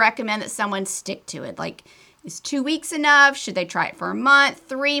time that you recommend that someone stick to it? Like, is 2 weeks enough? Should they try it for a month,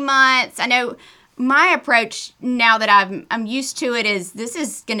 3 months? I know my approach now that I'm used to it is this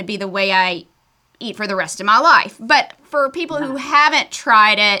is going to be the way I eat for the rest of my life. But for people who haven't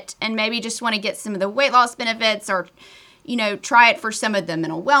tried it and maybe just want to get some of the weight loss benefits or try it for some of the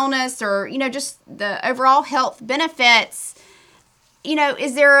mental wellness or, just the overall health benefits,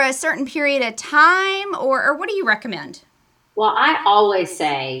 is there a certain period of time or what do you recommend? Well, I always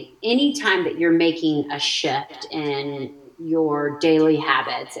say anytime that you're making a shift in your daily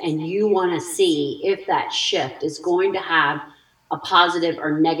habits and you want to see if that shift is going to have a positive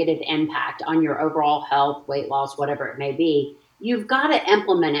or negative impact on your overall health, weight loss, whatever it may be, you've got to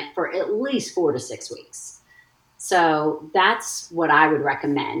implement it for at least 4 to 6 weeks. So that's what I would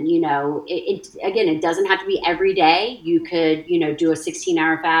recommend. It doesn't have to be every day. You could, do a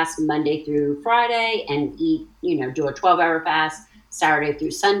 16-hour fast Monday through Friday and eat, do a 12-hour fast Saturday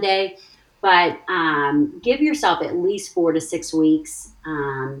through Sunday. But give yourself at least 4 to 6 weeks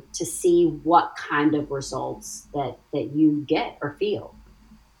to see what kind of results that you get or feel.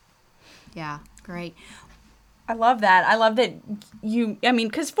 Yeah, great. I love that. I love that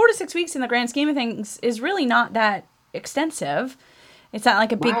because 4 to 6 weeks in the grand scheme of things is really not that extensive. It's not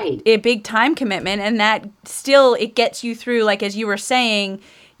like a big time commitment, and that still, it gets you through, like as you were saying,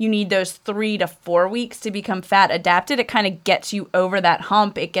 you need those 3 to 4 weeks to become fat adapted. It kind of gets you over that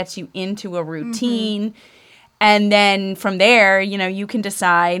hump. It gets you into a routine. Mm-hmm. And then from there, you can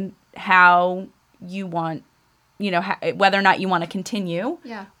decide how you want, whether or not you want to continue.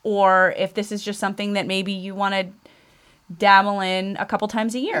 Yeah. Or if this is just something that maybe you want to dabble in a couple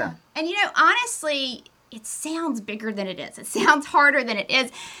times a year. Yeah. And, honestly, it sounds bigger than it is. It sounds harder than it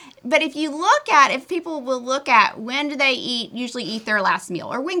is. But if people will look at when do they usually eat their last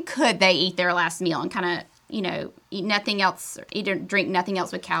meal, or when could they eat their last meal and kind of, eat nothing else, or drink nothing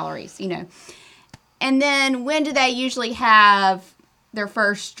else with calories, And then when do they usually have their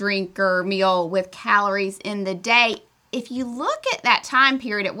first drink or meal with calories in the day? If you look at that time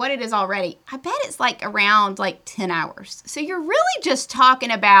period at what it is already, I bet it's around 10 hours. So you're really just talking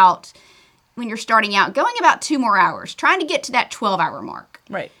about, when you're starting out, going about 2 more hours, trying to get to that 12-hour mark.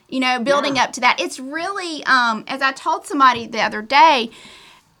 Right. Building up to that. It's really, as I told somebody the other day,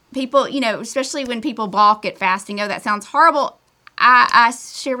 people, especially when people balk at fasting, oh, that sounds horrible. I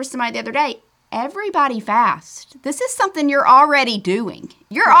shared with somebody the other day, everybody fasts. This is something you're already doing.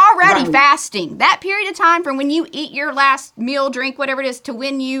 You're already fasting. That period of time from when you eat your last meal, drink, whatever it is, to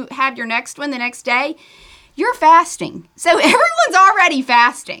when you have your next one the next day, you're fasting. So everyone's already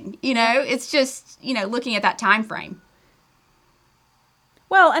fasting. It's just, looking at that time frame.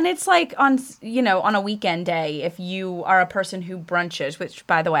 Well, and it's like on a weekend day, if you are a person who brunches, which,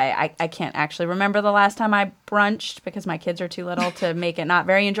 by the way, I can't actually remember the last time I brunched because my kids are too little to make it not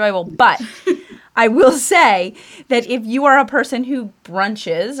very enjoyable. But I will say that if you are a person who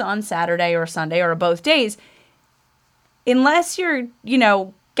brunches on Saturday or Sunday or both days, unless you're,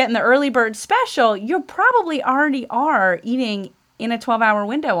 getting the early bird special, you probably already are eating in a 12-hour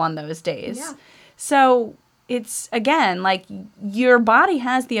window on those days. Yeah. So it's, again, your body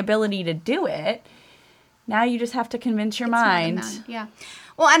has the ability to do it. Now you just have to convince your mind. Yeah.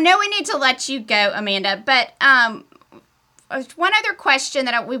 Well, I know we need to let you go, Amanda, but one other question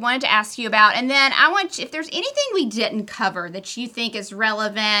that we wanted to ask you about, and then I want you, if there's anything we didn't cover that you think is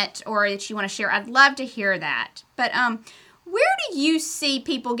relevant or that you want to share, I'd love to hear that. But where do you see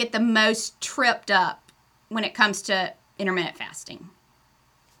people get the most tripped up when it comes to intermittent fasting?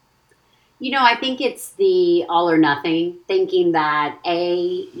 I think it's the all or nothing, thinking that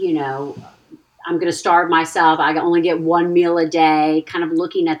I'm going to starve myself. I only get 1 meal a day, kind of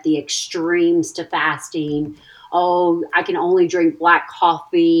looking at the extremes to fasting. Oh, I can only drink black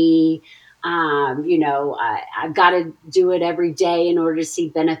coffee. I've got to do it every day in order to see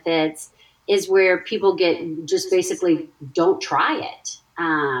benefits, is where people get just basically don't try it.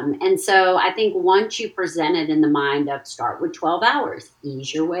 And so I think once you present it in the mind of start with 12 hours,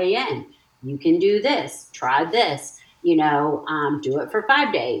 ease your way in. You can do this, try this, do it for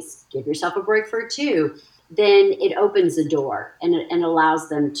 5 days, give yourself a break for 2. Then it opens the door and allows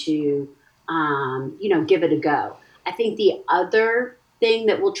them to, give it a go. I think the other thing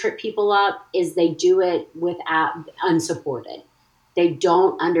that will trip people up is they do it without unsupported. They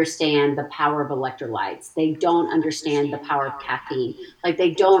don't understand the power of electrolytes. They don't understand the power of caffeine. Like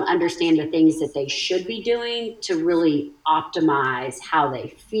they don't understand the things that they should be doing to really optimize how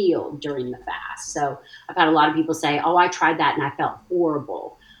they feel during the fast. So I've had a lot of people say, oh, I tried that and I felt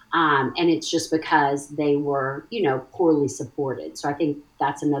horrible. And it's just because they were, poorly supported. So I think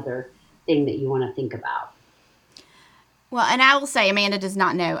that's another thing that you want to think about. Well, and I will say, Amanda does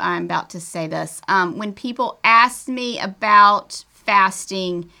not know I'm about to say this. When people ask me about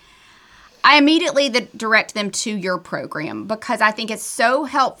fasting, I immediately direct them to your program because I think it's so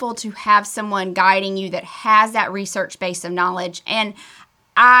helpful to have someone guiding you that has that research base of knowledge. And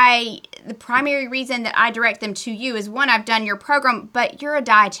the primary reason that I direct them to you is, one, I've done your program, but you're a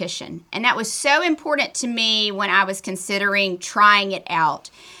dietitian. And that was so important to me when I was considering trying it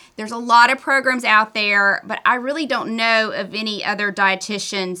out. There's a lot of programs out there, but I really don't know of any other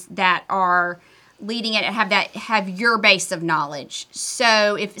dietitians that are leading it and have your base of knowledge.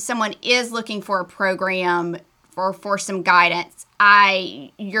 So if someone is looking for a program for some guidance,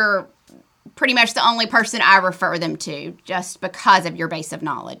 you're pretty much the only person I refer them to just because of your base of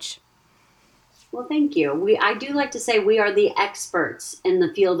knowledge. Well, thank you. I do like to say we are the experts in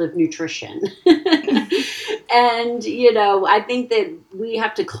the field of nutrition. And, I think that we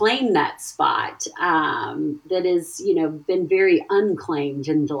have to claim that spot that has, been very unclaimed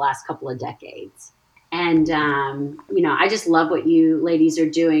in the last couple of decades. And, I just love what you ladies are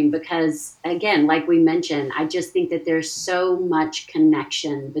doing because, again, like we mentioned, I just think that there's so much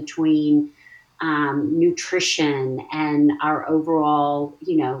connection between nutrition and our overall,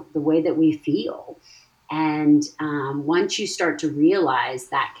 the way that we feel. And once you start to realize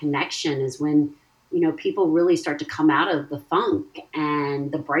that connection is when, people really start to come out of the funk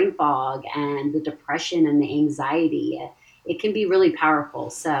and the brain fog and the depression and the anxiety. It can be really powerful.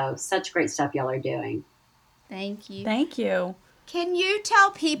 So such great stuff y'all are doing. Thank you. Thank you. Can you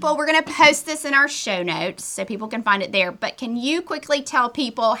tell people, we're going to post this in our show notes so people can find it there, but can you quickly tell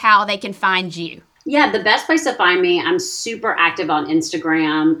people how they can find you? Yeah, the best place to find me, I'm super active on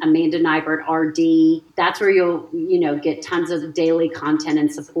Instagram, Amanda Nighbert RD. That's where you'll, get tons of daily content and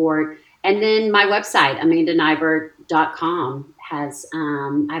support. And then my website, amandanighbert.com, has,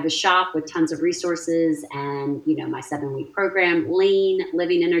 I have a shop with tons of resources and, my 7-week program, Lean,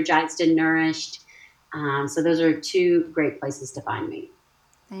 Living Energized and Nourished. So those are 2 great places to find me.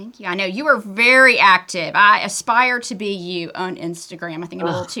 Thank you. I know you are very active. I aspire to be you on Instagram. I think I'm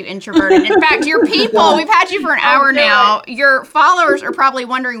a little too introverted. In fact, your people, we've had you for an hour now. Your followers are probably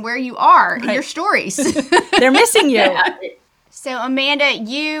wondering where you are in your stories. They're missing you. Yeah. So, Amanda,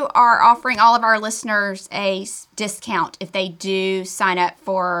 you are offering all of our listeners a discount if they do sign up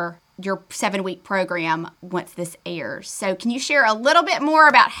for your 7-week program once this airs. So can you share a little bit more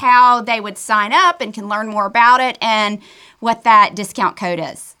about how they would sign up and can learn more about it and what that discount code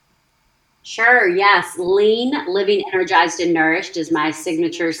is? Sure, yes. Lean, Living Energized and Nourished is my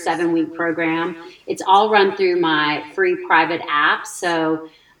signature 7-week program. It's all run through my free private app, so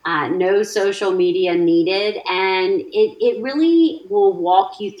no social media needed. And it really will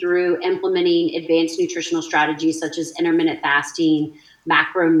walk you through implementing advanced nutritional strategies such as intermittent fasting,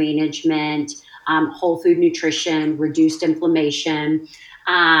 macro management, whole food nutrition, reduced inflammation.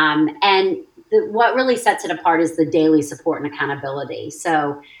 What really sets it apart is the daily support and accountability.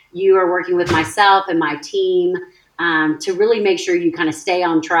 So you are working with myself and my team to really make sure you kind of stay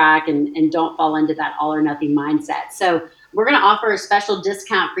on track and don't fall into that all or nothing mindset. So we're going to offer a special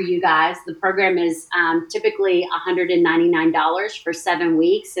discount for you guys. The program is typically $199 for 7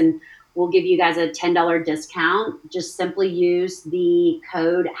 weeks, and we'll give you guys a $10 discount. Just simply use the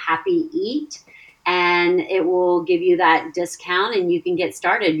code HAPPYEAT, and it will give you that discount, and you can get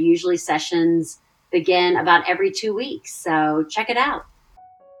started. Usually sessions begin about every 2 weeks, so check it out.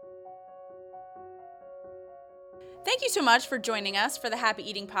 Thank you so much for joining us for the Happy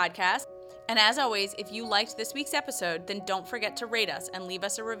Eating Podcast. And as always, if you liked this week's episode, then don't forget to rate us and leave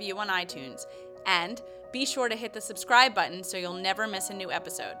us a review on iTunes. And be sure to hit the subscribe button so you'll never miss a new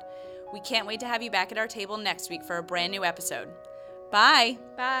episode. We can't wait to have you back at our table next week for a brand new episode. Bye.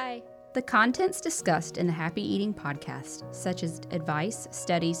 Bye. The contents discussed in the Happy Eating Podcast, such as advice,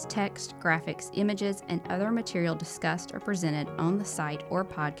 studies, text, graphics, images, and other material discussed or presented on the site or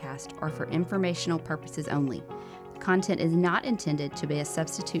podcast, are for informational purposes only. Content is not intended to be a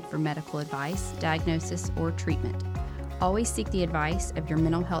substitute for medical advice, diagnosis, or treatment. Always seek the advice of your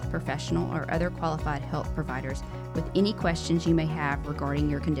mental health professional or other qualified health providers with any questions you may have regarding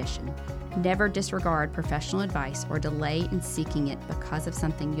your condition. Never disregard professional advice or delay in seeking it because of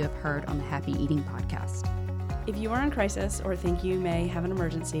something you have heard on the Happy Eating podcast. If you are in crisis or think you may have an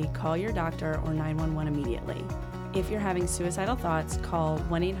emergency, call your doctor or 911 immediately. If you're having suicidal thoughts, call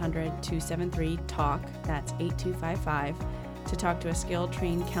 1-800-273-TALK, that's 8255, to talk to a skilled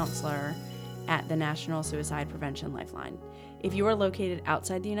trained counselor at the National Suicide Prevention Lifeline. If you are located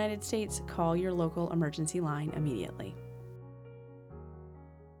outside the United States, call your local emergency line immediately.